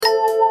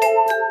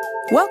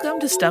Welcome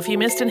to Stuff You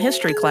Missed in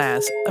History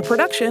Class, a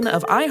production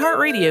of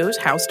iHeartRadio's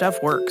How Stuff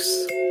Works.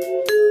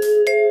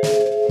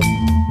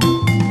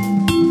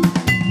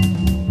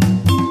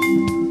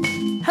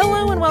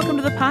 Hello and welcome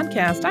to the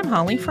podcast. I'm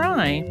Holly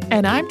Fry.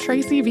 And I'm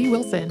Tracy V.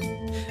 Wilson.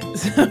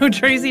 So,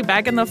 Tracy,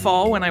 back in the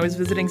fall when I was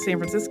visiting San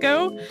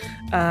Francisco,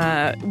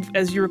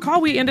 as you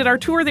recall, we ended our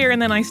tour there and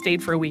then I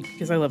stayed for a week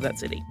because I love that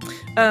city.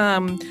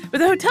 But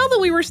the hotel that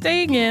we were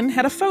staying in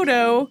had a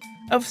photo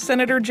of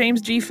Senator James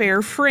G.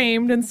 Fair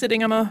framed and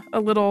sitting on a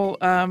little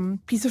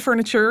piece of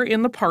furniture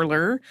in the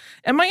parlor.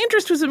 And my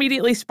interest was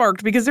immediately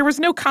sparked because there was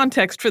no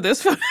context for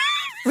this photo.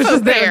 It was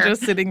just there.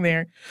 Just sitting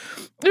there.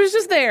 It was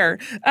just there.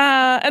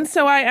 And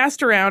so I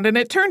asked around, and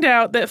it turned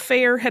out that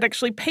Fair had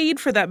actually paid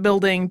for that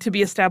building to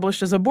be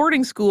established as a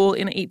boarding school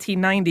in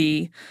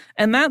 1890.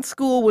 And that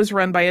school was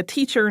run by a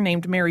teacher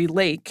named Mary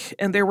Lake.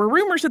 And there were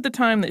rumors at the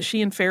time that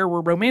she and Fair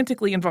were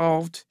romantically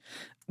involved.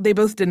 They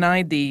both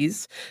denied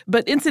these.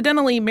 But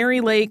incidentally,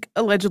 Mary Lake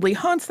allegedly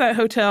haunts that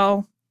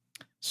hotel.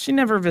 She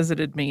never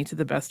visited me, to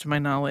the best of my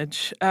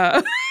knowledge.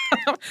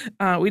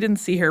 We didn't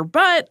see her.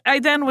 But I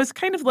then was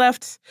kind of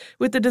left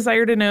with the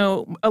desire to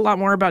know a lot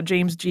more about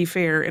James G.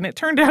 Fair. And it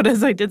turned out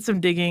as I did some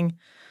digging,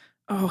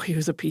 he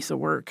was a piece of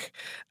work.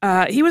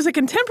 He was a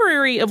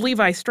contemporary of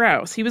Levi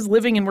Strauss. He was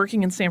living and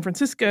working in San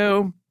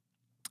Francisco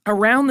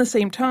around the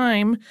same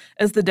time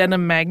as the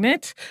denim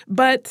magnate.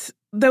 But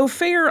though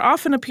Fair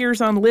often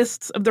appears on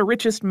lists of the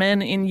richest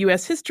men in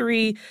U.S.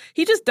 history,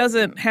 he just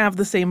doesn't have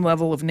the same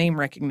level of name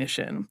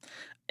recognition.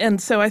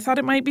 And so I thought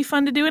it might be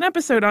fun to do an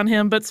episode on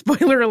him, but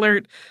spoiler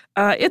alert,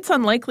 it's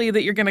unlikely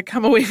that you're going to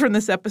come away from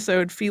this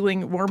episode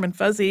feeling warm and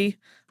fuzzy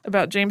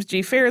about James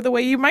G. Fair the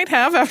way you might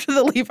have after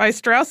the Levi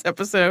Strauss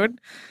episode.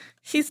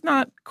 He's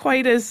not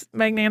quite as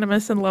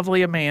magnanimous and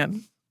lovely a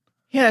man.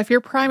 Yeah, if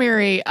your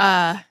primary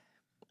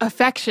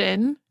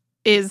affection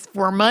is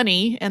for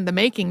money and the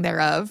making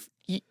thereof,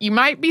 you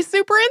might be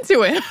super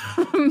into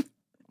it.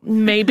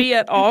 Maybe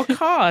at all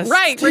costs.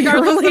 Right,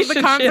 regardless of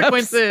the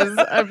consequences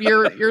of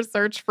your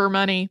search for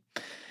money.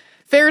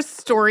 Fair's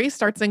story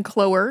starts in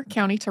Clogher,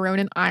 County Tyrone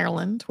in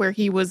Ireland, where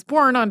he was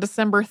born on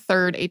December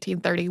 3rd,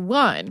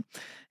 1831. And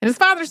his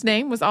father's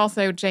name was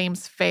also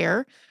James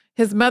Fair.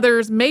 His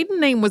mother's maiden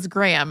name was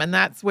Graham, and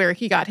that's where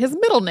he got his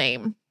middle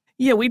name.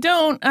 Yeah, we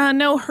don't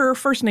know her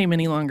first name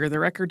any longer. The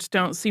records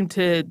don't seem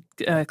to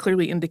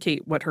clearly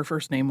indicate what her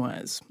first name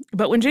was.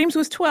 But when James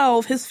was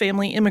 12, his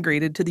family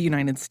immigrated to the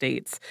United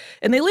States,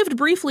 and they lived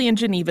briefly in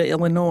Geneva,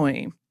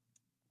 Illinois.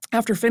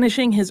 After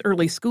finishing his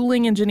early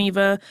schooling in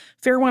Geneva,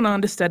 Fair went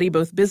on to study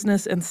both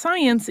business and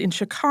science in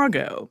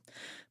Chicago.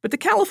 But the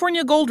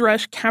California gold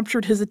rush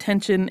captured his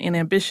attention and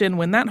ambition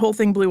when that whole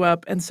thing blew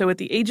up, and so at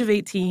the age of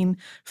 18,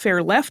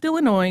 Fair left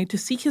Illinois to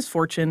seek his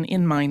fortune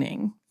in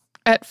mining.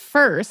 At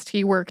first,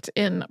 he worked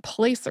in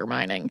placer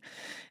mining,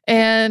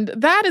 and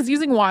that is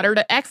using water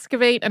to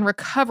excavate and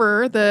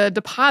recover the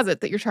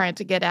deposit that you're trying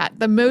to get at.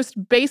 The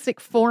most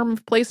basic form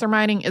of placer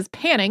mining is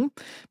panning,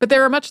 but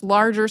there are much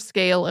larger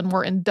scale and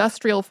more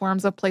industrial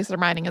forms of placer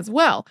mining as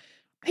well.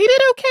 He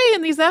did okay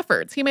in these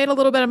efforts. He made a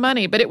little bit of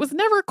money, but it was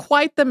never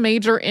quite the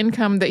major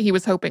income that he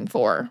was hoping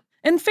for.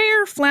 And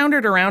Fair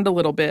floundered around a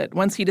little bit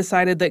once he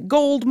decided that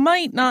gold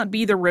might not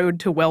be the road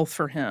to wealth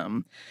for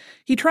him.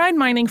 He tried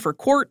mining for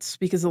quartz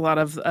because a lot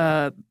of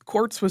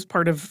quartz was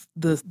part of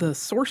the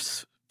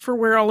source for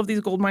where all of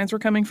these gold mines were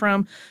coming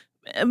from,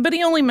 but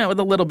he only met with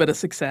a little bit of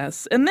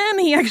success. And then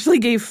he actually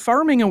gave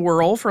farming a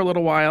whirl for a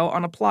little while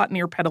on a plot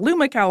near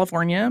Petaluma,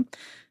 California,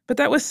 but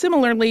that was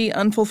similarly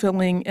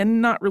unfulfilling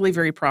and not really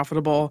very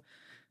profitable,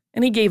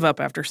 and he gave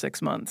up after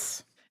 6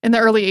 months. In the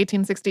early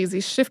 1860s,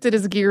 he shifted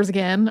his gears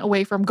again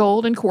away from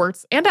gold and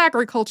quartz and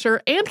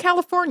agriculture and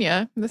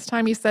California. This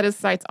time he set his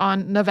sights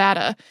on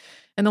Nevada.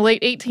 In the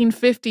late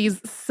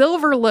 1850s,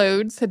 silver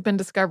lodes had been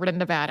discovered in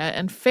Nevada,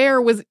 and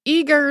Fair was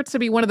eager to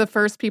be one of the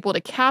first people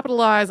to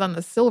capitalize on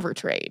the silver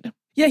trade.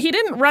 Yeah, he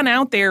didn't run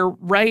out there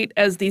right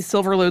as these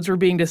silver lodes were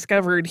being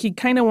discovered. He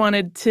kind of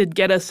wanted to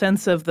get a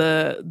sense of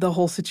the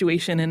whole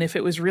situation and if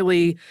it was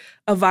really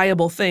a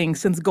viable thing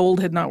since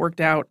gold had not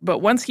worked out. But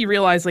once he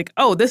realized,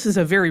 this is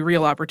a very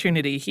real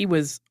opportunity, he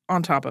was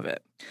on top of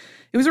it.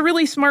 It was a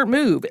really smart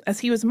move, as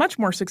he was much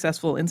more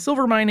successful in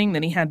silver mining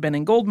than he had been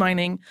in gold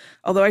mining,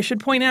 although I should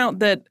point out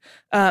that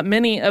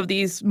many of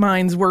these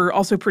mines were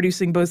also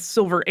producing both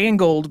silver and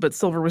gold, but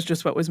silver was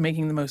just what was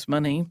making the most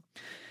money.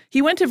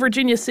 He went to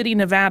Virginia City,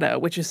 Nevada,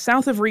 which is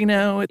south of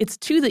Reno. It's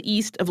to the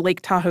east of Lake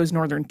Tahoe's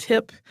northern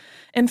tip,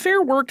 and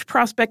Fair worked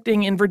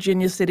prospecting in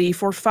Virginia City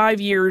for 5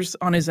 years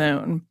on his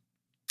own.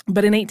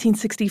 But in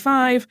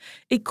 1865,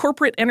 a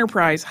corporate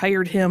enterprise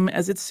hired him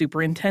as its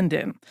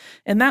superintendent.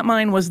 And that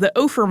mine was the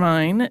Ophir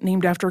Mine,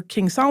 named after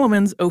King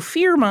Solomon's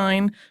Ophir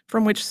Mine,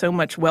 from which so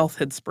much wealth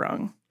had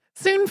sprung.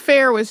 Soon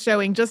Fair was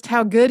showing just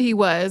how good he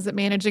was at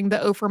managing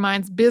the Ophir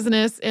Mine's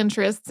business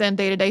interests and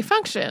day-to-day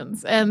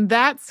functions. And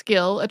that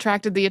skill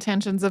attracted the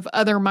attentions of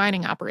other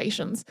mining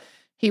operations.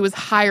 He was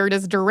hired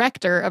as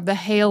director of the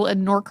Hale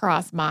and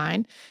Norcross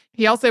mine.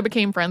 He also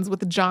became friends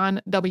with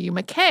John W.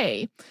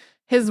 McKay.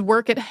 His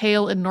work at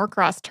Hale and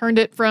Norcross turned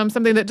it from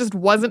something that just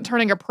wasn't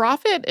turning a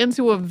profit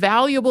into a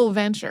valuable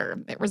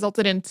venture. It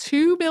resulted in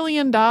 $2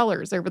 million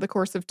over the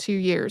course of 2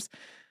 years.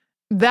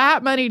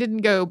 That money didn't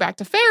go back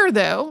to Fair,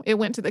 though. It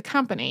went to the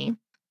company.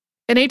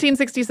 In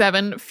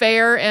 1867,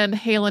 Fair and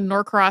Hale and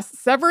Norcross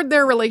severed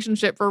their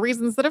relationship for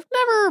reasons that have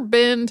never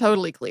been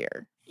totally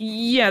clear.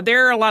 Yeah,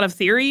 there are a lot of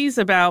theories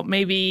about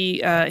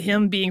maybe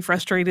him being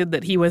frustrated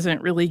that he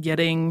wasn't really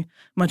getting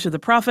much of the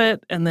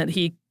profit and that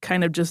he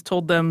kind of just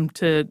told them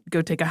to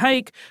go take a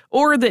hike,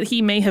 or that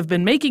he may have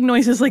been making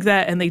noises like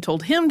that and they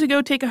told him to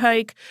go take a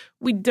hike.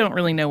 We don't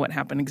really know what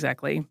happened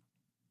exactly.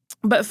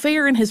 But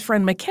Fair and his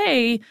friend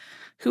McKay,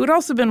 who had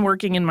also been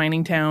working in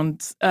mining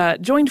towns,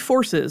 joined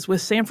forces with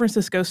San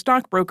Francisco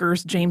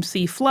stockbrokers James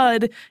C.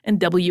 Flood and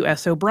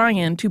W.S.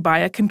 O'Brien to buy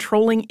a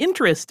controlling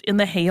interest in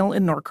the Hale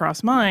and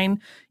Norcross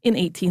mine in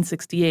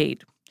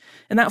 1868.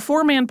 And that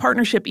four-man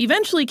partnership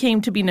eventually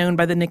came to be known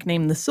by the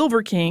nickname the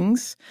Silver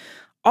Kings.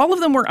 All of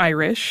them were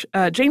Irish.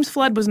 James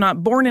Flood was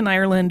not born in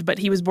Ireland, but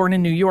he was born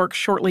in New York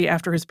shortly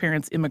after his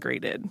parents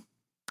immigrated.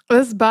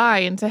 This buy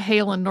into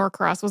Hale and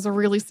Norcross was a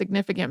really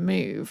significant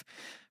move.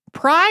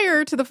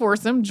 Prior to the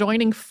foursome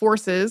joining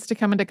forces to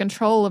come into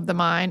control of the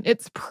mine,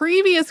 its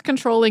previous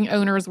controlling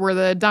owners were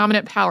the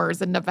dominant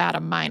powers in Nevada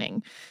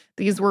mining.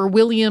 These were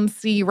William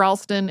C.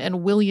 Ralston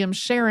and William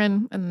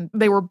Sharon, and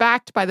they were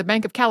backed by the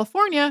Bank of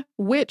California,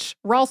 which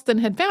Ralston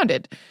had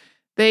founded.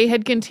 They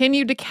had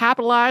continued to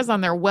capitalize on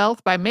their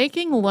wealth by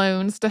making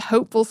loans to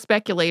hopeful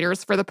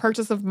speculators for the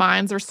purchase of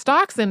mines or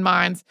stocks in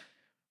mines.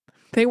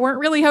 They weren't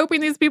really hoping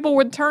these people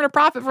would turn a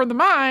profit from the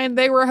mine.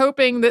 They were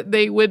hoping that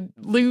they would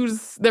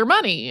lose their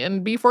money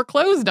and be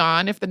foreclosed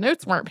on if the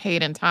notes weren't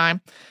paid in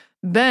time.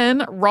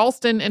 Then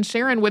Ralston and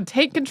Sharon would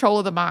take control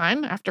of the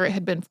mine after it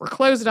had been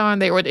foreclosed on.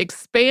 They would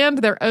expand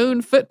their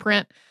own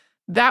footprint.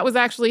 That was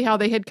actually how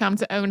they had come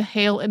to own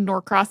Hale and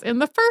Norcross in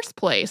the first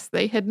place.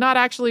 They had not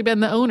actually been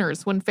the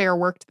owners when Fair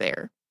worked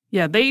there.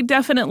 Yeah, they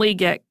definitely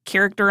get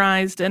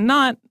characterized, and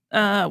not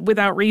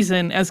without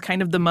reason, as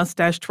kind of the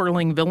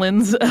mustache-twirling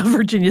villains of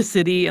Virginia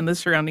City and the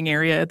surrounding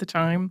area at the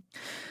time.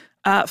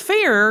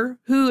 Fair,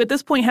 who at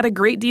this point had a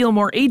great deal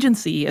more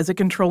agency as a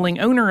controlling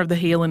owner of the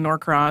Hale and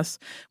Norcross,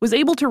 was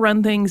able to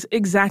run things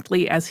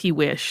exactly as he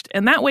wished,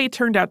 and that way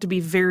turned out to be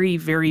very,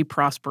 very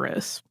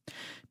prosperous.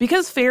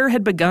 Because Fair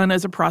had begun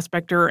as a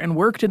prospector and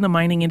worked in the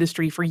mining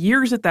industry for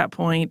years at that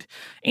point,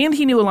 and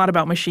he knew a lot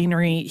about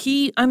machinery,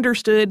 he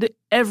understood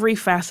every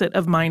facet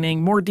of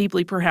mining more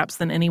deeply perhaps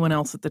than anyone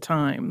else at the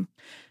time.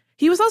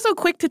 He was also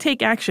quick to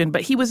take action,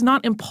 but he was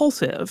not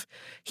impulsive.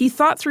 He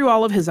thought through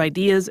all of his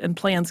ideas and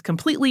plans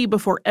completely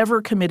before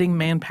ever committing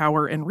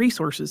manpower and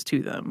resources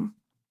to them.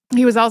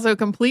 He was also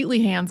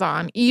completely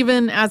hands-on,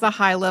 even as a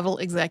high-level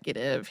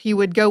executive. He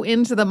would go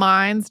into the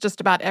mines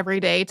just about every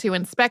day to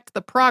inspect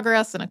the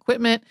progress and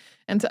equipment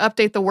and to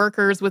update the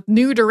workers with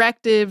new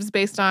directives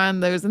based on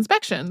those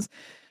inspections.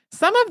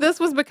 Some of this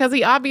was because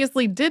he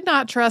obviously did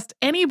not trust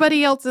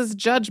anybody else's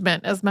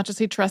judgment as much as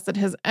he trusted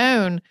his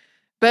own.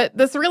 But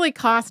this really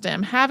cost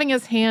him. Having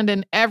his hand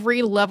in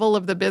every level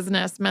of the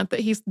business meant that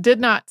he did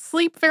not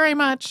sleep very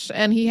much,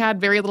 and he had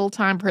very little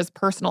time for his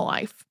personal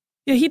life.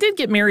 Yeah, he did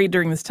get married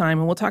during this time,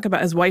 and we'll talk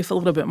about his wife a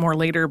little bit more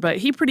later, but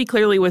he pretty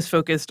clearly was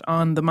focused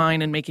on the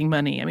mine and making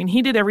money. I mean,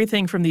 he did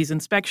everything from these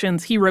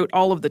inspections. He wrote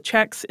all of the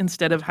checks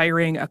instead of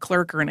hiring a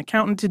clerk or an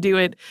accountant to do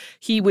it.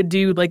 He would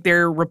do like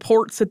their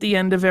reports at the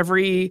end of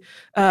every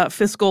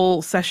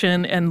fiscal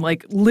session and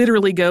like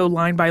literally go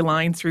line by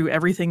line through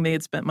everything they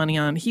had spent money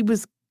on. He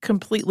was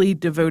completely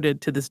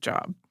devoted to this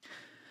job.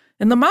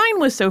 And the mine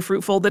was so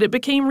fruitful that it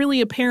became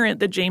really apparent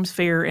that James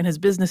Fair and his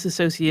business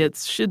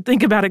associates should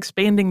think about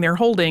expanding their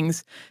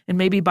holdings and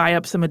maybe buy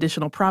up some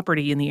additional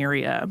property in the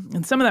area.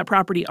 And some of that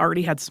property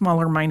already had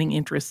smaller mining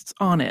interests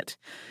on it.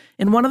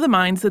 And one of the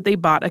mines that they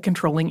bought a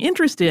controlling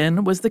interest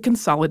in was the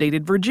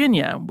Consolidated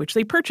Virginia, which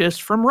they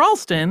purchased from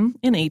Ralston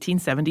in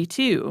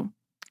 1872.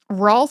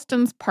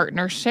 Ralston's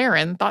partner,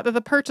 Sharon, thought that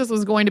the purchase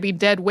was going to be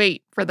dead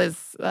weight for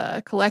this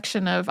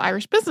collection of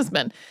Irish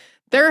businessmen.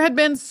 There had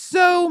been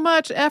so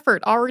much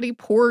effort already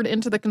poured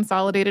into the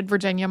Consolidated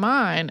Virginia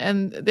mine,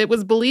 and it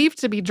was believed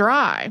to be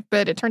dry,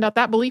 but it turned out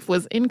that belief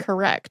was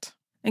incorrect.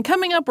 And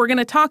coming up, we're going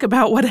to talk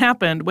about what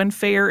happened when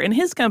Fair and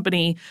his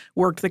company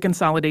worked the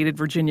Consolidated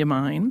Virginia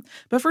mine.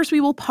 But first, we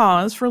will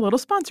pause for a little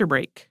sponsor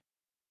break.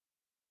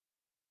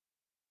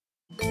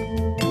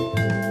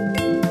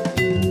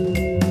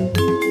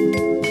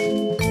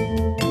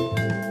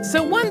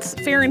 So once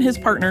Fair and his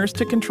partners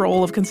took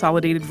control of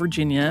Consolidated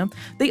Virginia,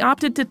 they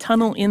opted to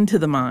tunnel into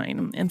the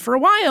mine. And for a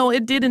while,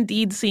 it did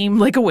indeed seem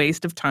like a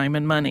waste of time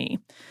and money.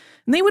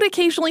 And they would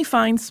occasionally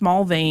find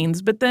small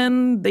veins, but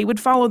then they would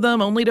follow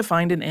them only to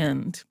find an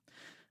end.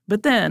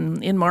 But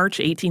then, in March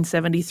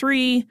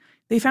 1873,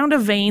 they found a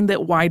vein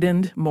that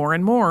widened more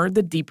and more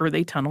the deeper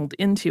they tunneled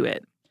into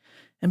it.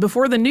 And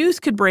before the news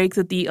could break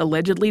that the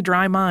allegedly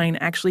dry mine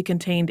actually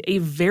contained a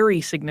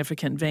very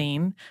significant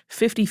vein,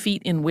 50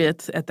 feet in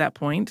width at that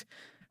point,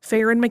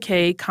 Fair and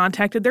McKay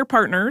contacted their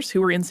partners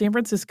who were in San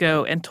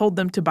Francisco and told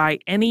them to buy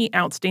any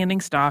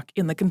outstanding stock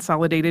in the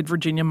Consolidated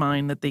Virginia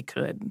mine that they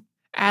could.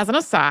 As an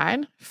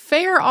aside,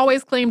 Fair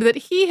always claimed that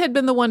he had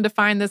been the one to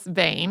find this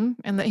vein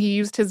and that he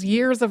used his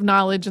years of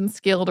knowledge and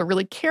skill to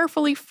really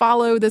carefully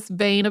follow this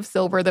vein of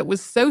silver that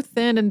was so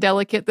thin and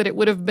delicate that it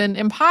would have been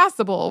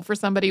impossible for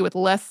somebody with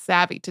less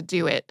savvy to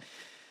do it.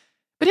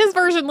 But his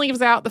version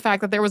leaves out the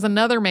fact that there was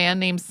another man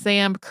named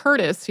Sam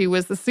Curtis who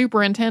was the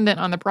superintendent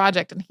on the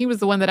project, and he was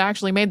the one that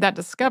actually made that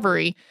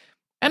discovery.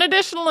 And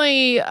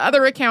additionally,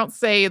 other accounts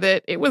say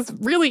that it was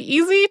really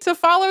easy to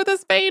follow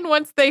this vein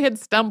once they had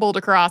stumbled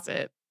across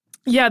it.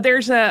 Yeah,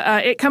 there's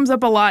it comes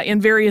up a lot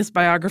in various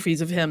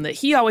biographies of him that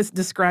he always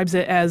describes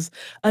it as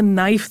a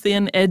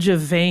knife-thin edge of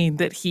vein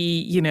that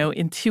he,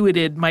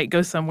 intuited might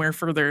go somewhere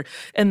further.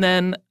 And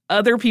then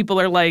other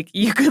people are like,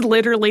 you could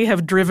literally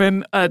have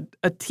driven a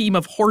team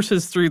of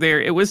horses through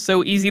there. It was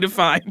so easy to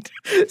find.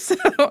 So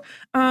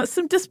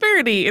some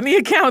disparity in the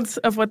accounts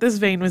of what this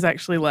vein was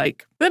actually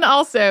like. Then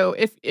also,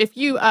 if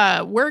you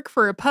work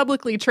for a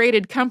publicly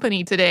traded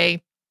company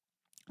today,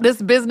 this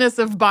business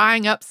of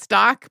buying up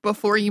stock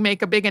before you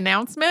make a big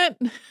announcement,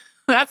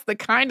 that's the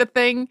kind of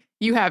thing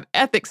you have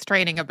ethics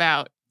training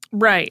about.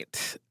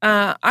 Right.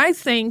 I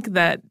think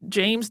that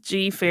James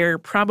G. Fair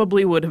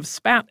probably would have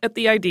spat at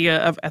the idea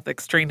of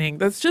ethics training.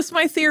 That's just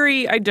my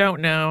theory. I don't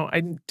know.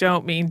 I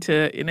don't mean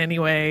to in any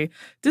way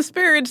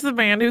disparage the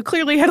man who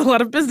clearly had a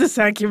lot of business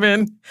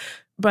acumen.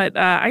 But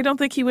I don't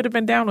think he would have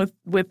been down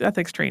with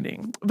ethics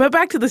training. But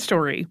back to the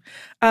story.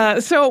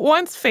 So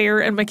once Fair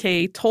and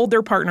McKay told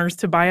their partners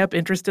to buy up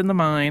interest in the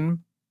mine,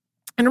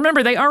 and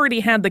remember, they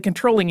already had the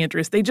controlling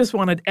interest. They just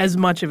wanted as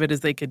much of it as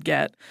they could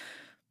get.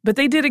 But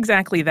they did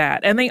exactly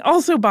that. And they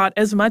also bought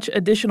as much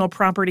additional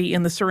property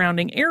in the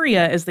surrounding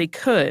area as they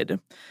could.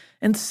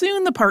 And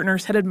soon the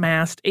partners had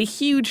amassed a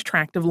huge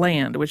tract of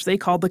land, which they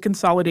called the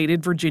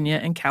Consolidated Virginia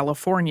and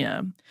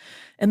California.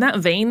 And that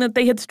vein that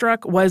they had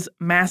struck was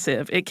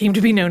massive. It came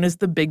to be known as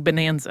the Big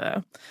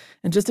Bonanza.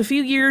 And just a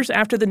few years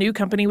after the new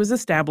company was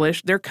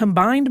established, their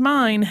combined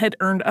mine had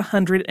earned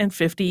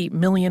 $150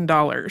 million.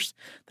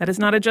 That is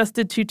not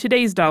adjusted to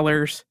today's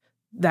dollars.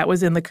 That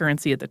was in the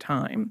currency at the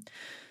time.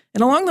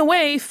 And along the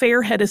way,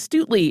 Fair had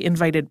astutely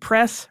invited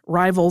press,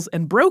 rivals,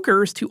 and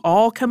brokers to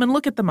all come and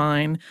look at the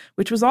mine,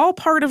 which was all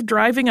part of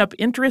driving up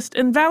interest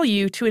and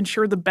value to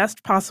ensure the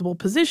best possible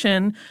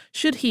position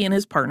should he and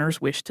his partners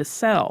wish to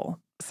sell.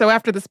 So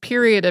after this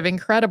period of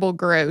incredible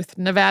growth,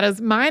 Nevada's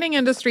mining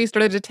industry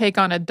started to take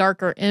on a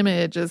darker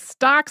image as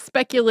stock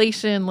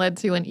speculation led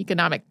to an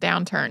economic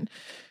downturn.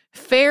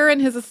 Fair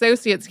and his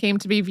associates came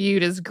to be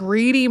viewed as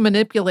greedy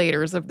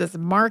manipulators of this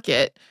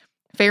market.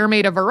 Fair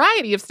made a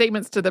variety of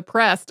statements to the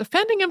press,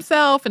 defending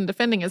himself and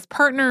defending his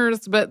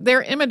partners, but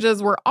their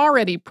images were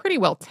already pretty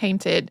well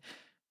tainted.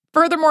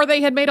 Furthermore,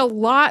 they had made a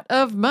lot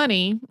of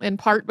money, in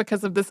part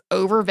because of this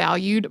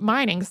overvalued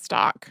mining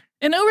stock.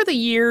 And over the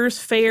years,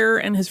 Fair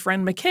and his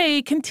friend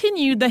McKay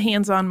continued the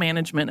hands-on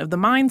management of the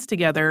mines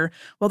together,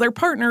 while their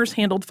partners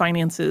handled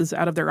finances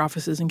out of their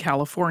offices in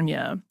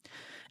California.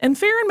 And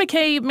Fair and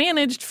McKay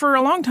managed for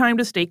a long time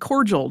to stay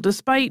cordial,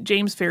 despite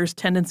James Fair's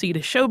tendency to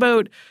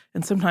showboat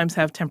and sometimes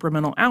have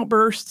temperamental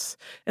outbursts.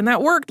 And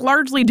that worked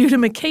largely due to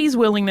McKay's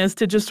willingness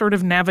to just sort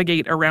of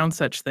navigate around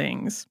such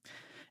things.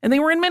 And they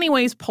were in many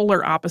ways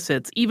polar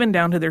opposites, even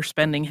down to their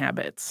spending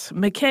habits.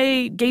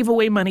 McKay gave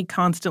away money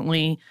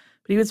constantly,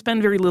 but he would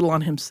spend very little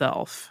on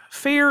himself.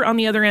 Fair, on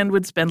the other end,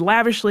 would spend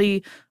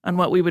lavishly on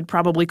what we would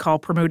probably call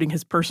promoting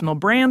his personal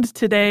brand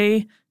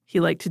today. He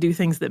liked to do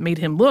things that made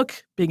him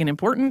look big and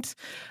important,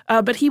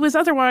 but he was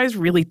otherwise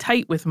really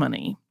tight with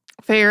money.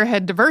 Fair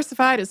had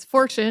diversified his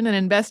fortune and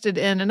invested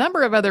in a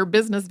number of other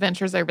business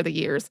ventures over the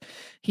years.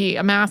 He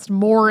amassed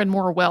more and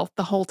more wealth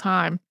the whole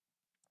time.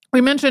 We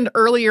mentioned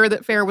earlier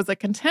that Fair was a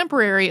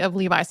contemporary of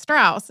Levi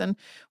Strauss, and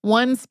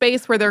one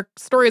space where their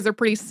stories are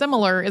pretty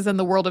similar is in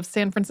the world of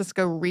San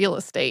Francisco real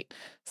estate.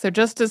 So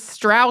just as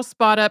Strauss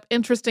bought up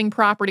interesting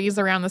properties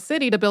around the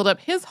city to build up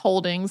his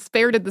holdings,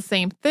 Fair did the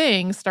same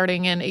thing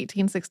starting in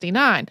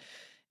 1869.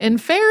 In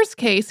Fair's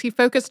case, he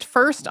focused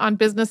first on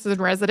business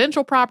and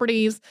residential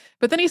properties,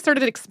 but then he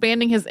started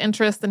expanding his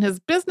interest and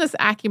his business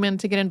acumen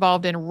to get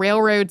involved in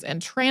railroads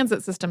and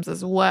transit systems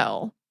as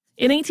well.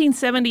 In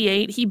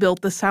 1878, he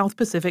built the South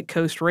Pacific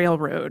Coast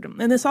Railroad,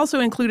 and this also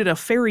included a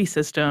ferry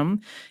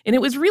system, and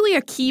it was really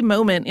a key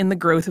moment in the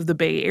growth of the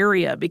Bay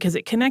Area because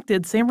it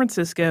connected San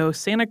Francisco,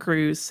 Santa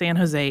Cruz, San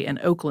Jose, and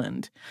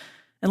Oakland.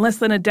 And less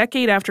than a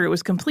decade after it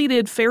was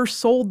completed, Fair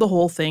sold the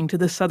whole thing to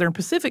the Southern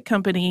Pacific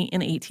Company in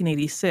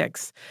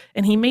 1886,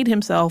 and he made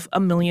himself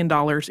 $1 million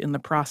in the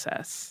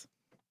process.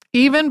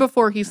 Even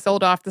before he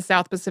sold off the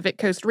South Pacific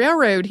Coast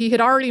Railroad, he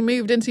had already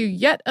moved into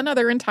yet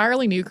another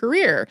entirely new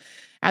career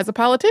as a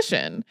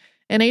politician.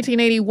 In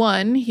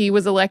 1881, he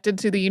was elected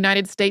to the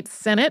United States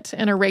Senate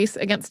in a race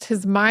against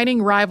his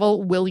mining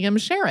rival, William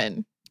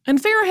Sharon.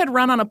 And Fair had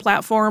run on a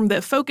platform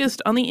that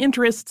focused on the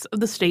interests of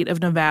the state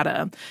of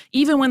Nevada,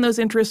 even when those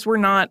interests were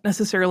not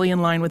necessarily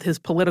in line with his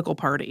political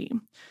party.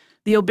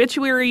 The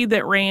obituary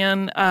that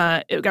ran,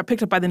 it got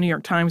picked up by the New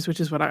York Times, which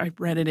is what I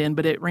read it in,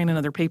 but it ran in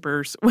other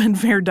papers when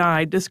Fair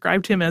died,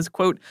 described him as,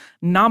 quote,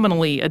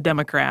 nominally a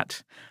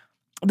Democrat.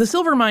 The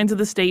silver mines of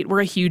the state were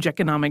a huge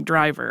economic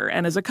driver,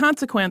 and as a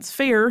consequence,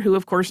 Fair, who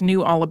of course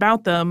knew all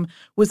about them,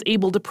 was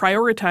able to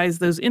prioritize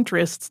those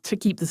interests to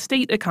keep the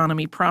state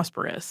economy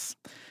prosperous.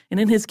 And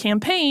in his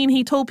campaign,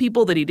 he told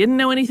people that he didn't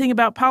know anything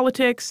about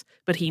politics,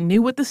 but he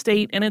knew what the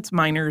state and its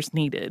miners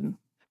needed.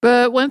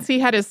 But once he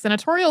had his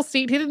senatorial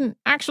seat, he didn't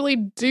actually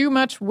do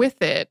much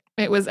with it.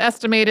 It was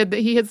estimated that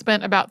he had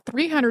spent about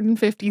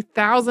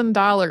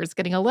 $350,000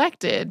 getting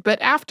elected.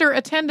 But after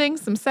attending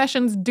some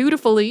sessions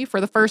dutifully for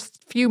the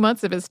first few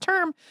months of his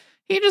term,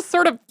 he just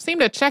sort of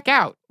seemed to check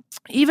out.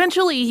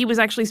 Eventually, he was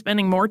actually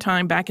spending more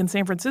time back in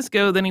San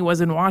Francisco than he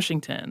was in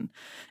Washington.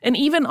 And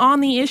even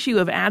on the issue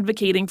of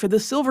advocating for the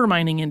silver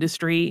mining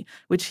industry,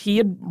 which he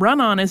had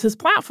run on as his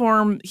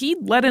platform, he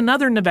let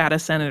another Nevada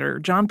senator,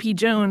 John P.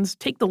 Jones,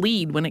 take the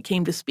lead when it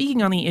came to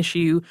speaking on the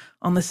issue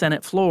on the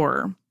Senate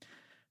floor.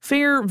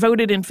 Fair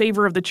voted in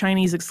favor of the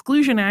Chinese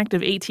Exclusion Act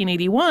of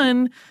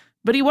 1881,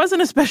 but he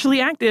wasn't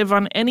especially active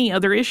on any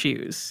other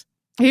issues.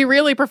 He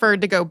really preferred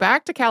to go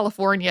back to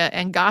California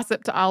and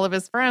gossip to all of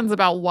his friends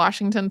about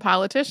Washington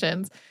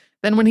politicians.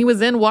 Then when he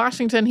was in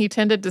Washington, he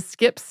tended to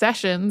skip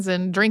sessions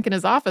and drink in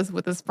his office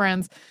with his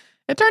friends.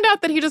 It turned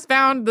out that he just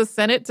found the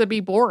Senate to be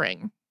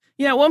boring.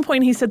 Yeah, at one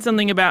point he said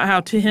something about how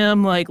to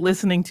him, like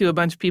listening to a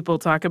bunch of people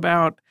talk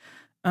about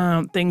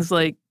things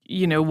like,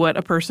 you know, what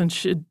a person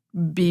should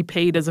be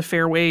paid as a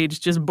fair wage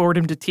just bored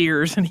him to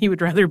tears, and he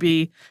would rather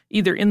be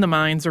either in the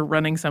mines or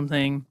running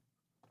something.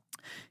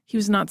 He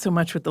was not so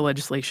much with the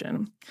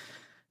legislation.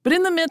 But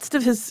in the midst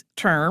of his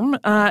term,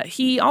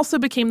 he also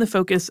became the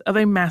focus of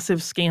a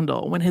massive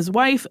scandal when his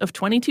wife of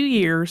 22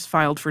 years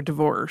filed for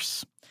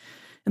divorce.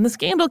 And the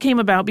scandal came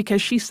about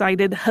because she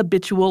cited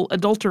habitual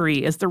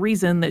adultery as the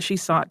reason that she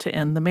sought to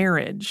end the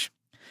marriage.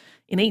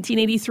 In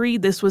 1883,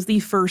 this was the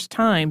first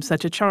time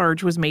such a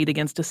charge was made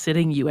against a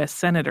sitting U.S.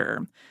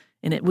 senator,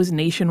 and it was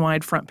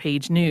nationwide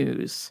front-page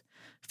news.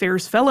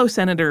 Fair's fellow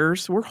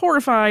senators were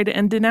horrified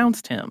and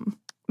denounced him.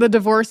 The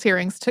divorce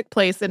hearings took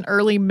place in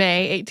early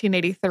May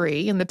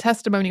 1883, and the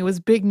testimony was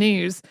big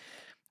news.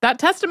 That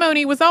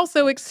testimony was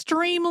also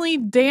extremely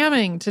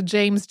damning to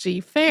James G.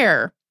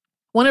 Fair.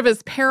 One of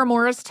his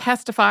paramours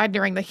testified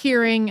during the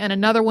hearing, and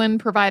another one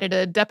provided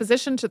a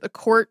deposition to the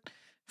court.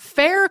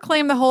 Fair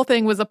claimed the whole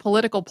thing was a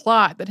political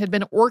plot that had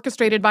been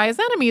orchestrated by his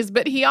enemies,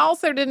 but he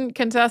also didn't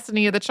contest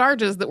any of the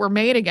charges that were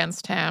made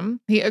against him.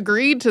 He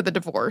agreed to the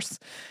divorce,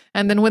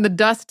 and then when the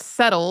dust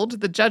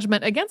settled, the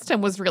judgment against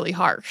him was really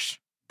harsh.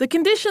 The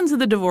conditions of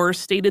the divorce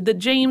stated that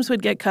James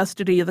would get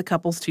custody of the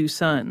couple's two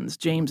sons,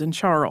 James and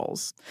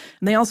Charles.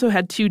 And they also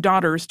had two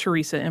daughters,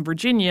 Teresa and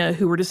Virginia,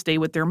 who were to stay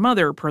with their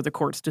mother per the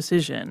court's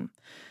decision.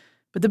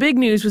 But the big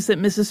news was that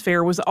Mrs.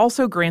 Fair was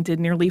also granted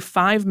nearly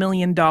 $5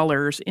 million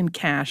in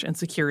cash and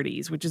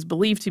securities, which is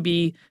believed to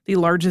be the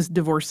largest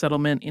divorce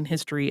settlement in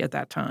history at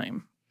that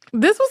time.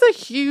 This was a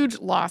huge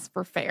loss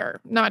for Fair,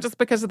 not just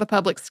because of the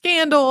public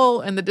scandal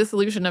and the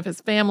dissolution of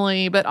his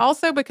family, but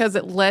also because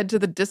it led to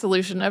the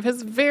dissolution of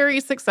his very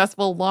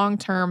successful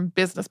long-term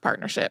business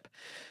partnership.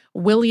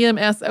 William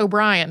S.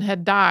 O'Brien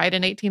had died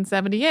in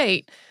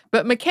 1878,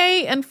 but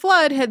McKay and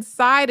Flood had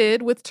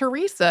sided with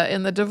Teresa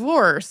in the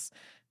divorce.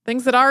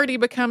 Things had already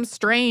become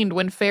strained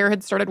when Fair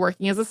had started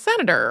working as a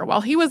senator.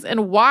 While he was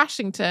in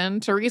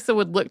Washington, Teresa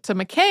would look to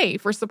McKay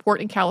for support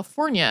in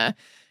California.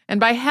 And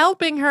by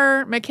helping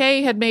her,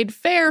 McKay had made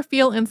Fair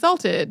feel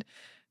insulted.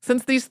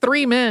 Since these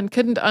three men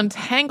couldn't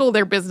untangle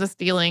their business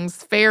dealings,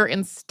 Fair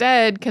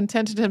instead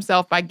contented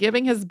himself by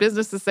giving his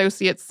business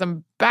associates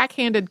some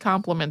backhanded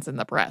compliments in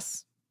the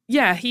press.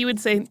 Yeah, he would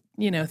say,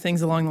 you know,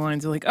 things along the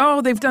lines of like,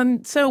 oh, they've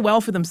done so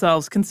well for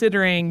themselves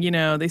considering, you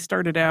know, they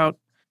started out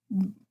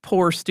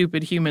poor,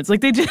 stupid humans.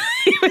 Like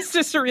he was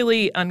just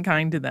really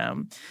unkind to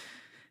them.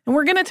 And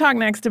we're going to talk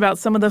next about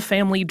some of the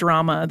family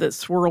drama that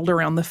swirled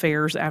around the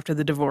Fairs after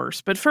the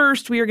divorce. But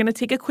first, we are going to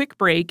take a quick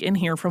break and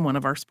hear from one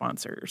of our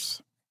sponsors.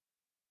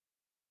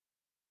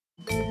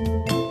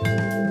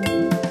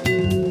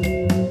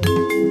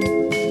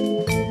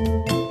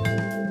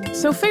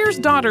 So Fair's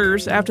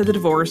daughters after the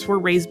divorce were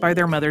raised by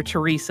their mother,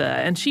 Teresa,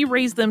 and she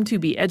raised them to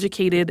be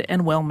educated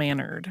and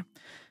well-mannered.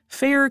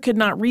 Fair could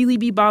not really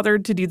be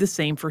bothered to do the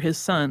same for his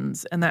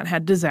sons, and that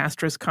had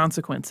disastrous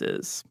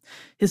consequences.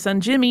 His son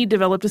Jimmy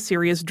developed a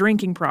serious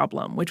drinking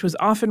problem, which was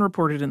often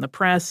reported in the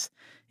press,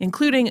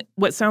 including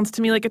what sounds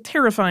to me like a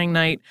terrifying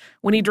night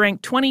when he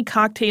drank 20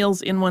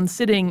 cocktails in one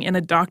sitting and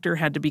a doctor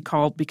had to be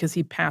called because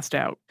he passed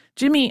out.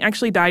 Jimmy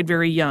actually died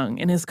very young,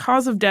 and his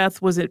cause of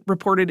death was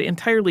reported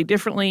entirely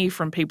differently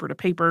from paper to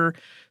paper.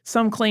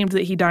 Some claimed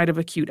that he died of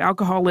acute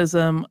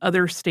alcoholism.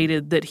 Others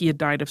stated that he had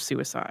died of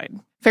suicide.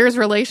 Fair's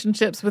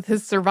relationships with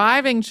his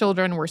surviving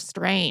children were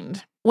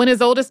strained. When his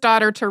oldest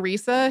daughter,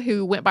 Teresa,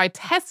 who went by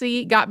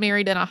Tessie, got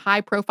married in a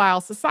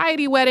high-profile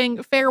society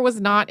wedding, Fair was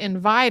not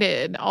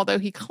invited, although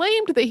he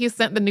claimed that he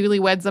sent the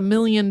newlyweds $1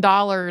 million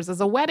as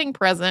a wedding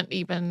present,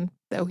 even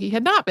though he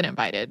had not been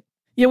invited.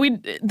 Yeah,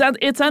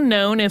 it's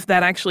unknown if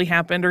that actually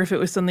happened or if it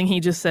was something he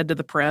just said to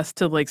the press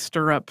to like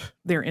stir up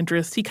their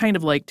interest. He kind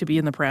of liked to be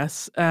in the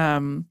press,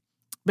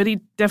 but he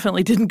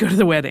definitely didn't go to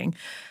the wedding.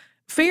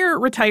 Fair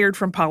retired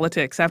from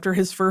politics after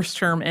his first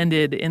term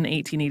ended in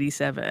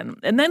 1887,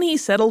 and then he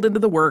settled into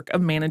the work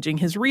of managing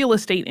his real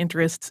estate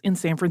interests in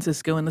San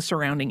Francisco and the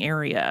surrounding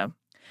area.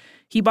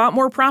 He bought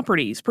more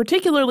properties,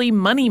 particularly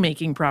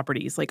money-making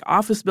properties like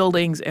office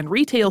buildings and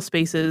retail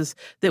spaces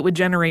that would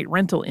generate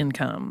rental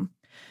income.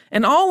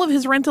 And all of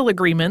his rental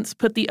agreements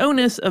put the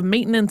onus of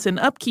maintenance and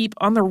upkeep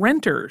on the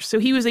renter, so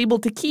he was able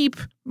to keep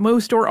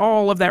most or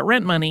all of that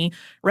rent money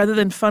rather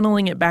than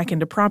funneling it back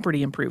into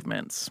property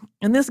improvements.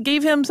 And this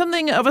gave him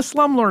something of a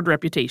slumlord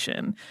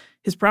reputation.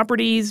 His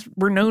properties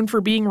were known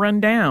for being run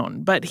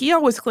down, but he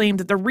always claimed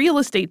that the real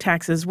estate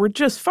taxes were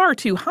just far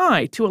too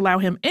high to allow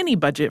him any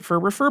budget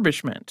for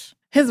refurbishment.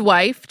 His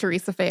wife,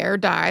 Teresa Fair,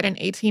 died in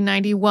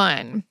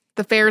 1891.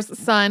 The Fair's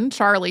son,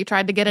 Charlie,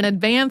 tried to get an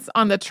advance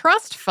on the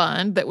trust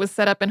fund that was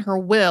set up in her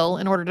will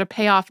in order to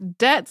pay off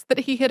debts that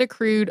he had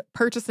accrued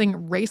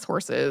purchasing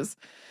racehorses.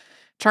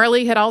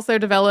 Charlie had also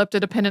developed a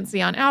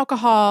dependency on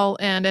alcohol,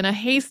 and in a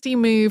hasty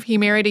move, he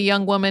married a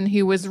young woman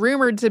who was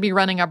rumored to be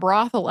running a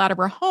brothel out of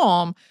her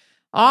home.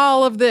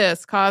 All of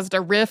this caused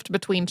a rift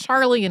between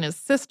Charlie and his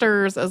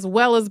sisters, as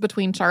well as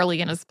between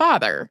Charlie and his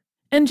father.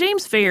 And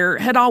James Fair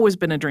had always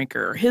been a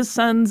drinker. His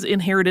sons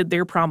inherited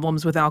their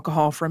problems with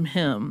alcohol from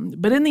him.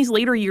 But in these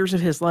later years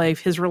of his life,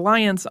 his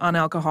reliance on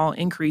alcohol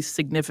increased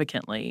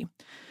significantly.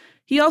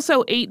 He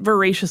also ate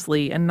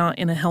voraciously and not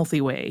in a healthy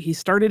way. He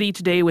started each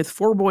day with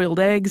 4 boiled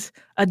eggs,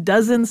 a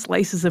dozen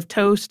slices of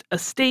toast, a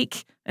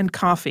steak, and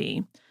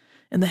coffee.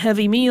 And the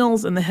heavy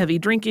meals and the heavy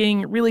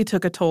drinking really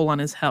took a toll on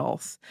his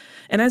health.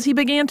 And as he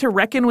began to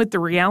reckon with the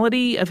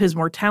reality of his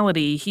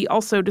mortality, he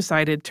also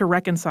decided to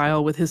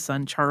reconcile with his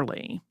son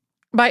Charlie.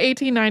 By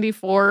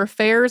 1894,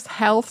 Fair's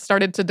health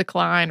started to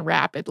decline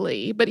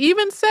rapidly, but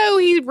even so,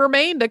 he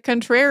remained a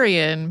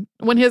contrarian.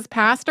 When his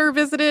pastor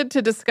visited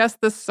to discuss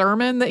the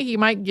sermon that he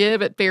might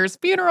give at Fair's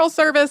funeral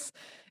service,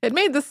 it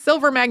made the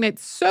silver magnate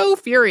so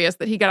furious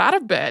that he got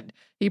out of bed.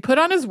 He put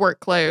on his work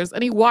clothes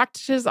and he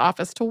walked to his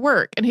office to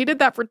work, and he did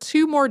that for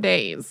 2 more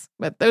days.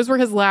 But those were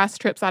his last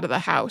trips out of the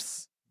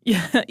house.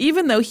 Yeah,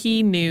 even though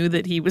he knew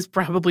that he was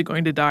probably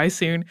going to die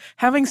soon,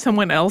 having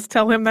someone else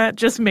tell him that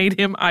just made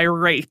him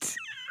irate.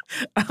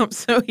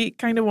 So he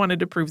kind of wanted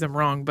to prove them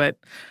wrong, but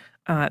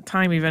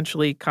time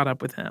eventually caught up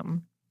with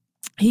him.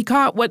 He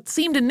caught what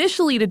seemed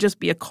initially to just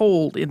be a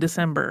cold in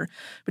December,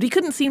 but he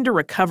couldn't seem to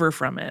recover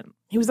from it.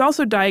 He was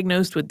also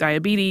diagnosed with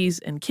diabetes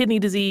and kidney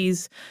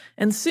disease,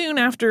 and soon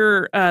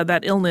after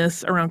that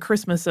illness, around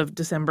Christmas of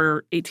December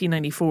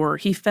 1894,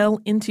 he fell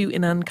into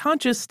an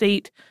unconscious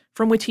state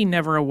from which he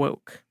never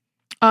awoke.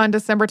 On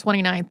December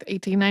 29th,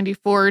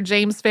 1894,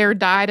 James Fair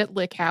died at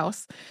Lick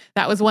House.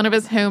 That was one of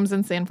his homes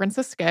in San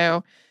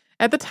Francisco.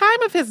 At the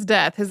time of his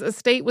death, his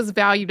estate was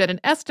valued at an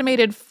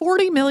estimated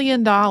 $40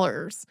 million.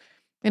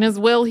 In his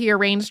will, he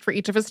arranged for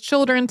each of his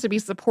children to be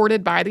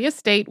supported by the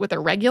estate with a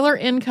regular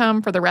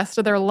income for the rest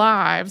of their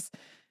lives.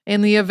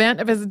 In the event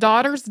of his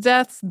daughter's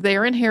deaths,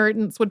 their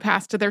inheritance would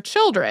pass to their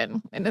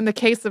children. And in the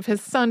case of his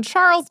son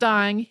Charles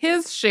dying,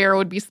 his share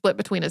would be split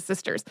between his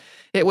sisters.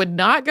 It would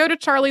not go to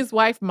Charlie's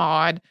wife,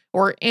 Maud,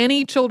 or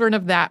any children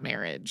of that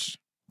marriage.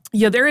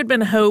 Yeah, there had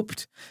been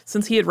hoped,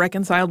 since he had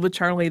reconciled with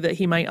Charlie, that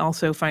he might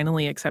also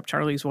finally accept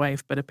Charlie's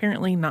wife, but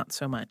apparently not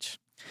so much.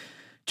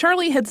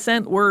 Charlie had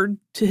sent word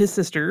to his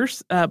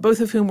sisters, both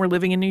of whom were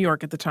living in New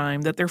York at the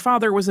time, that their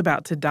father was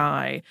about to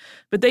die,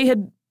 but they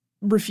had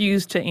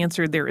refused to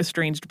answer their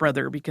estranged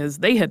brother because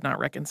they had not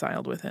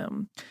reconciled with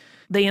him.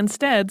 They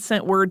instead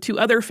sent word to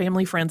other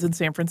family friends in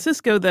San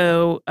Francisco,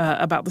 though,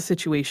 about the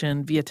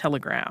situation via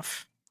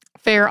telegraph.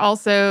 Fair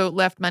also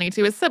left money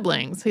to his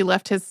siblings. He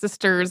left his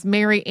sisters,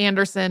 Mary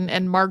Anderson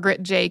and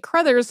Margaret J.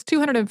 Crothers,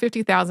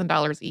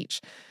 $250,000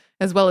 each,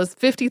 as well as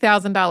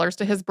 $50,000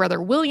 to his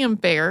brother William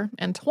Fair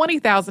and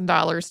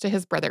 $20,000 to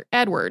his brother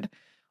Edward.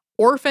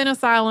 Orphan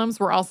asylums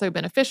were also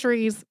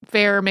beneficiaries.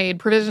 Fair made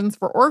provisions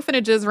for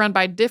orphanages run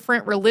by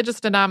different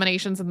religious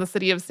denominations in the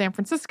city of San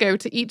Francisco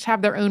to each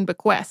have their own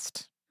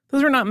bequest.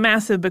 Those were not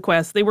massive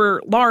bequests. They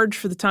were large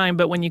for the time,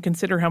 but when you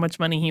consider how much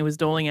money he was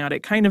doling out,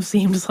 it kind of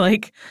seems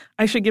like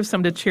I should give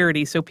some to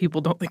charity so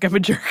people don't think I'm a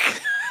jerk.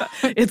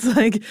 It's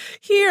like,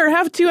 here,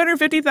 have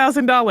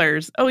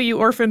 $250,000. Oh, you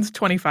orphans,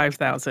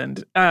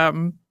 $25,000.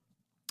 I'm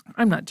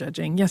not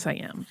judging. Yes,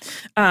 I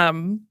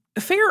am.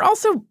 Fair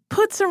also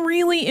put some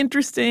really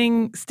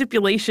interesting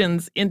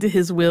stipulations into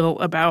his will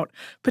about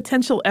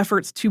potential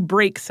efforts to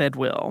break said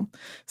will.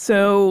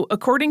 So,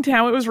 according to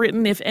how it was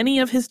written, if any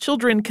of his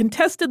children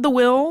contested the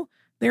will,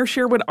 their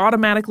share would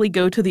automatically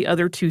go to the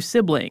other 2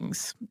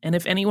 siblings. And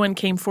if anyone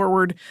came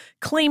forward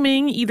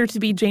claiming either to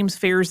be James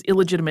Fair's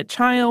illegitimate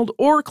child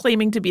or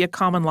claiming to be a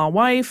common law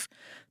wife,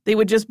 they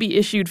would just be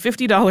issued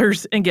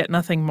 $50 and get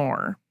nothing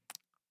more.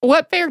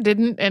 What Fair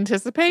didn't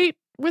anticipate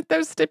with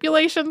those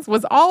stipulations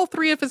was all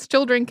 3 of his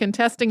children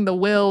contesting the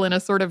will in a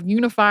sort of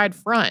unified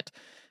front.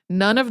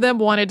 None of them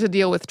wanted to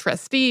deal with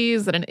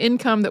trustees and an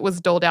income that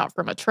was doled out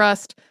from a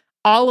trust.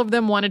 All of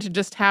them wanted to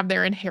just have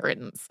their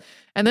inheritance.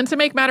 And then to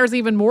make matters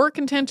even more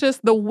contentious,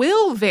 the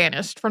will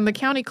vanished from the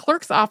county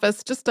clerk's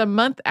office just a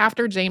month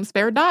after James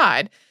Fair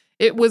died.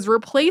 It was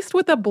replaced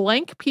with a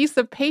blank piece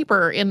of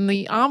paper in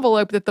the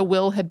envelope that the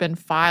will had been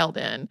filed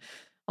in.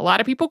 A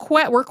lot of people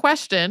were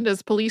questioned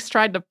as police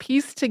tried to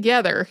piece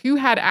together who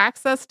had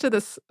access to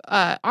this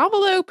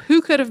envelope,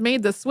 who could have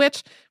made the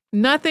switch.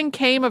 Nothing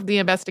came of the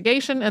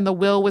investigation, and the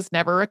will was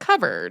never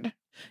recovered.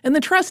 And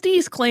the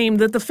trustees claimed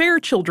that the Fair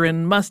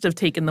children must have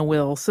taken the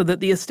will so that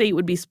the estate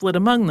would be split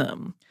among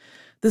them.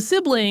 The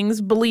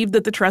siblings believed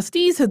that the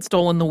trustees had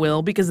stolen the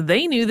will because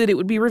they knew that it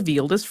would be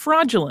revealed as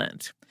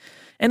fraudulent.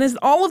 And as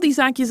all of these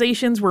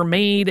accusations were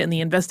made and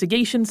the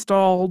investigation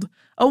stalled,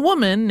 a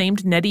woman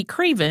named Nettie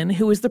Craven,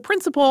 who was the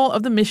principal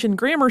of the Mission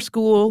Grammar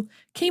School,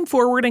 came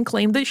forward and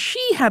claimed that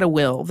she had a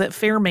will that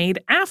Fair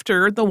made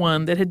after the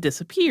one that had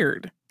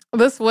disappeared.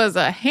 This was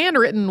a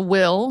handwritten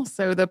will,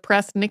 so the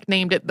press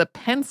nicknamed it the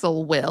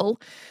pencil will,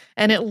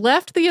 and it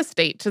left the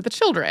estate to the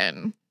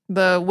children.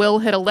 The will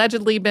had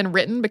allegedly been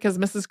written because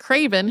Mrs.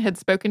 Craven had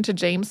spoken to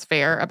James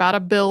Fair about a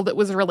bill that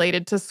was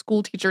related to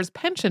school teachers'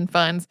 pension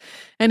funds,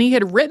 and he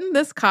had written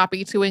this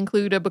copy to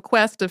include a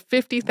bequest of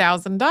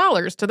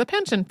 $50,000 to the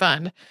pension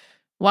fund.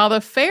 While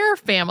the Fair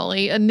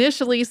family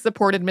initially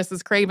supported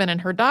Mrs. Craven and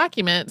her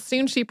document,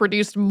 soon she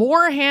produced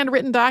more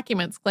handwritten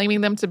documents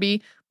claiming them to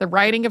be the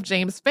writing of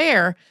James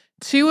Fair.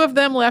 2 of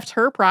them left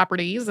her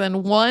properties,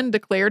 and 1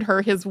 declared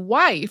her his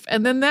wife.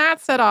 And then that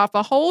set off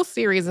a whole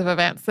series of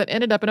events that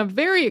ended up in a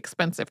very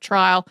expensive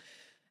trial.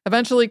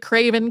 Eventually,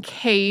 Craven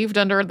caved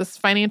under this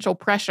financial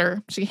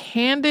pressure. She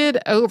handed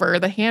over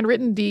the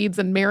handwritten deeds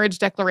and marriage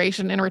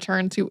declaration in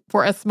return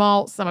for a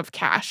small sum of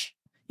cash.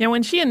 Yeah,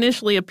 when she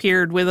initially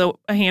appeared with a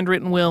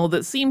handwritten will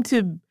that seemed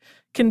to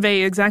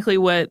convey exactly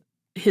what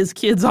his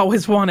kids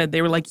always wanted,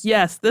 they were like,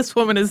 yes, this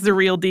woman is the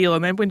real deal.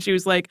 And then when she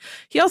was like,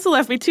 he also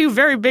left me 2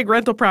 very big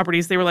rental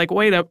properties, they were like,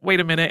 wait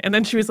a minute. And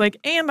then she was like,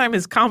 and I'm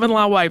his common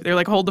law wife. They're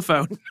like, hold the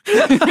phone.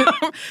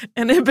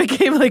 And it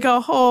became like a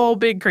whole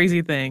big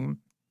crazy thing.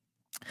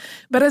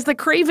 But as the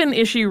Craven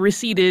issue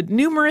receded,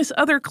 numerous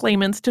other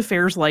claimants to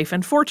Fair's life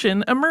and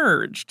fortune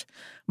emerged.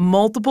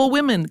 Multiple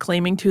women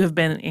claiming to have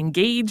been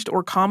engaged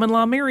or common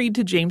law married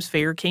to James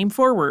Fair came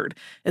forward,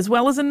 as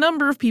well as a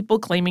number of people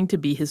claiming to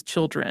be his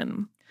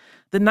children.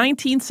 The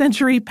 19th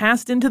century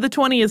passed into the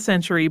 20th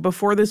century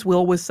before this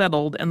will was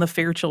settled and the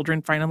Fair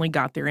children finally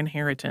got their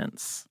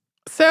inheritance.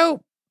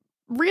 So,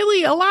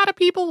 really, a lot of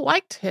people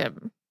liked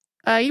him.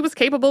 He was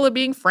capable of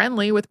being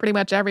friendly with pretty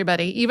much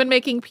everybody, even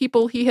making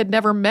people he had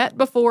never met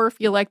before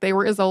feel like they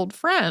were his old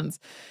friends.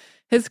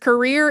 His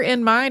career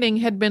in mining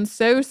had been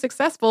so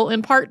successful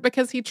in part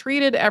because he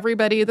treated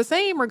everybody the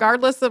same,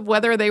 regardless of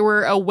whether they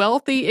were a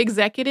wealthy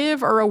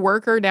executive or a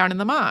worker down in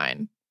the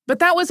mine. But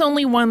that was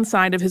only one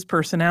side of his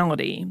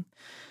personality.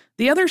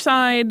 The other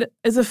side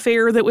is a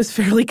Fair that was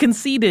fairly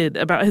conceited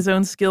about his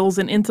own skills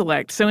and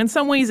intellect. So in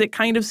some ways, it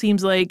kind of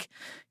seems like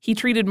he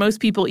treated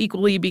most people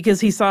equally because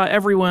he saw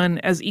everyone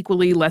as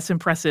equally less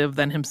impressive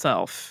than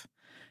himself.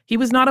 He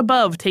was not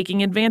above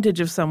taking advantage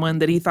of someone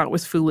that he thought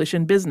was foolish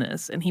in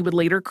business, and he would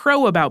later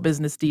crow about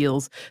business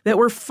deals that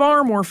were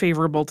far more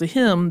favorable to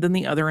him than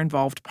the other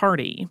involved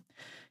party.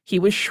 He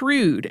was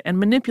shrewd and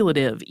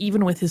manipulative,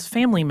 even with his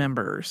family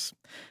members.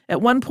 At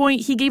one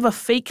point, he gave a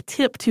fake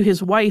tip to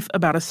his wife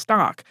about a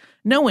stock,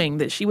 knowing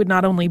that she would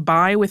not only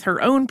buy with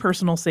her own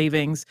personal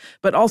savings,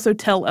 but also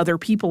tell other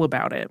people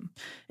about it.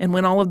 And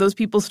when all of those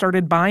people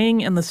started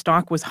buying and the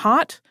stock was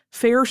hot,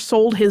 Fair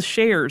sold his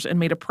shares and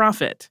made a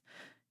profit.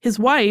 His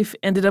wife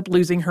ended up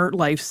losing her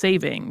life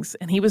savings,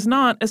 and he was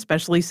not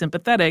especially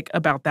sympathetic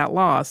about that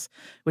loss,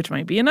 which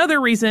might be another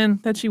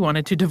reason that she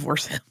wanted to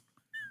divorce him.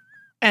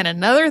 And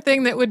another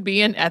thing that would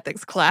be in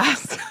ethics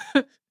class.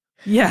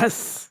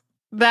 Yes.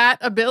 That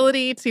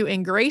ability to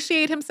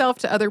ingratiate himself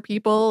to other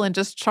people and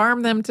just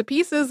charm them to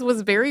pieces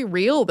was very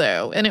real,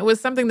 though, and it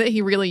was something that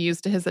he really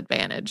used to his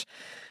advantage.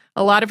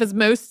 A lot of his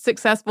most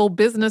successful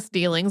business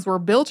dealings were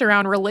built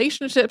around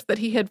relationships that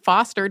he had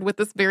fostered with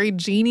this very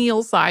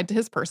genial side to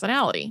his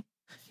personality.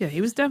 Yeah, he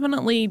was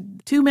definitely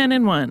 2 men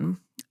in one.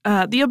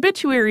 The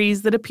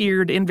obituaries that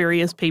appeared in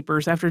various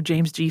papers after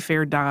James G.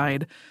 Fair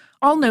died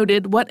all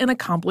noted what an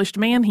accomplished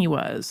man he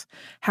was,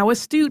 how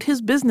astute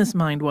his business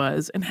mind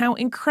was, and how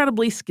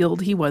incredibly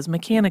skilled he was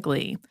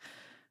mechanically.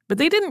 But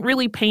they didn't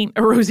really paint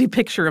a rosy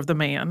picture of the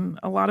man.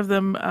 A lot of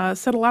them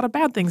said a lot of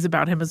bad things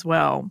about him as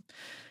well.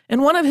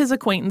 And one of his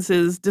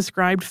acquaintances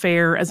described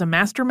Fair as a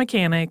master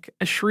mechanic,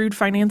 a shrewd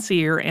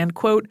financier, and,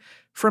 quote,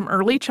 from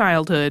early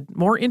childhood,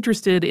 more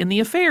interested in the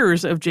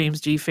affairs of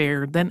James G.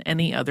 Fair than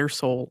any other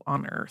soul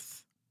on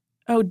earth.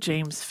 Oh,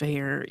 James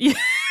Fair,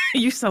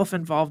 you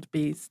self-involved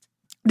beast.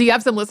 Do you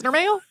have some listener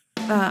mail?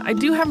 I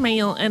do have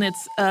mail, and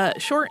it's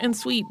short and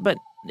sweet, but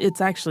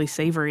it's actually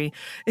savory.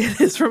 It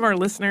is from our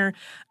listener,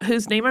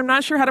 whose name I'm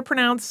not sure how to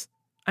pronounce.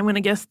 I'm going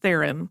to guess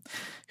Theron,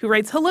 who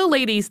writes, "Hello,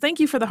 ladies. Thank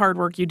you for the hard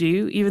work you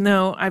do. Even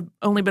though I've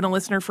only been a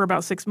listener for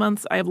about 6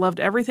 months, I have loved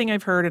everything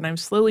I've heard, and I'm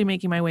slowly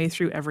making my way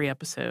through every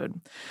episode.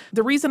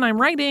 The reason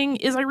I'm writing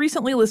is I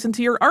recently listened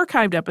to your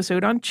archived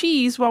episode on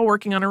cheese while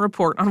working on a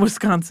report on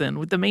Wisconsin,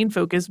 with the main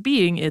focus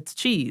being its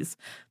cheese.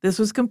 This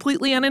was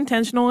completely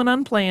unintentional and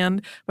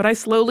unplanned, but I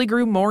slowly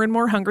grew more and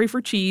more hungry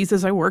for cheese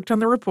as I worked on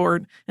the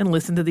report and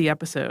listened to the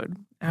episode.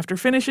 After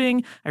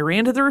finishing, I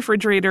ran to the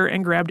refrigerator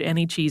and grabbed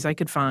any cheese I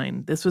could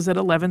find. This was at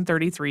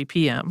 11:33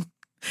 p.m.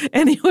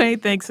 Anyway,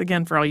 thanks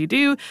again for all you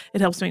do.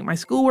 It helps make my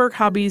schoolwork,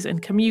 hobbies,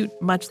 and commute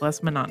much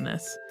less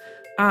monotonous.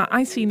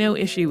 I see no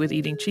issue with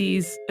eating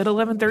cheese at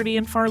 11:30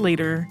 and far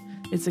later.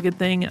 It's a good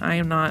thing I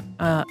am not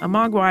a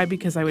mogwai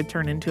because I would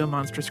turn into a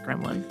monstrous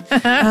gremlin."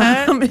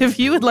 If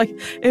you would like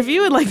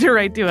to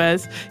write to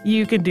us,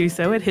 you can do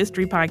so at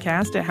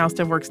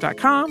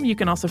historypodcast@howstuffworks.com. You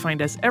can also find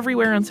us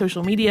everywhere on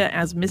social media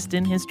as Missed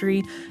in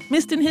History.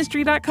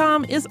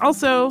 MissedInHistory.com is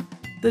also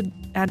the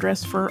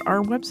address for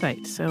our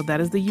website. So that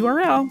is the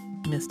URL,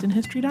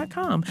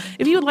 MissedInHistory.com.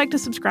 If you would like to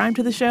subscribe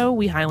to the show,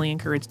 we highly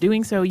encourage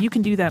doing so. You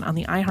can do that on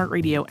the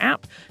iHeartRadio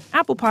app,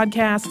 Apple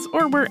Podcasts,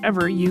 or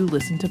wherever you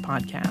listen to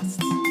podcasts.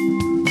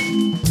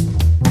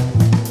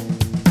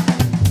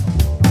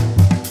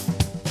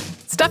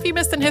 Stuff You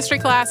Missed in History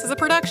Class is a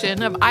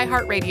production of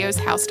iHeartRadio's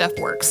How Stuff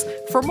Works.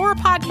 For more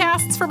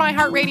podcasts from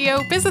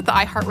iHeartRadio, visit the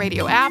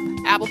iHeartRadio app,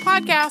 Apple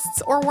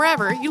Podcasts, or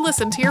wherever you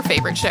listen to your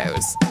favorite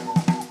shows.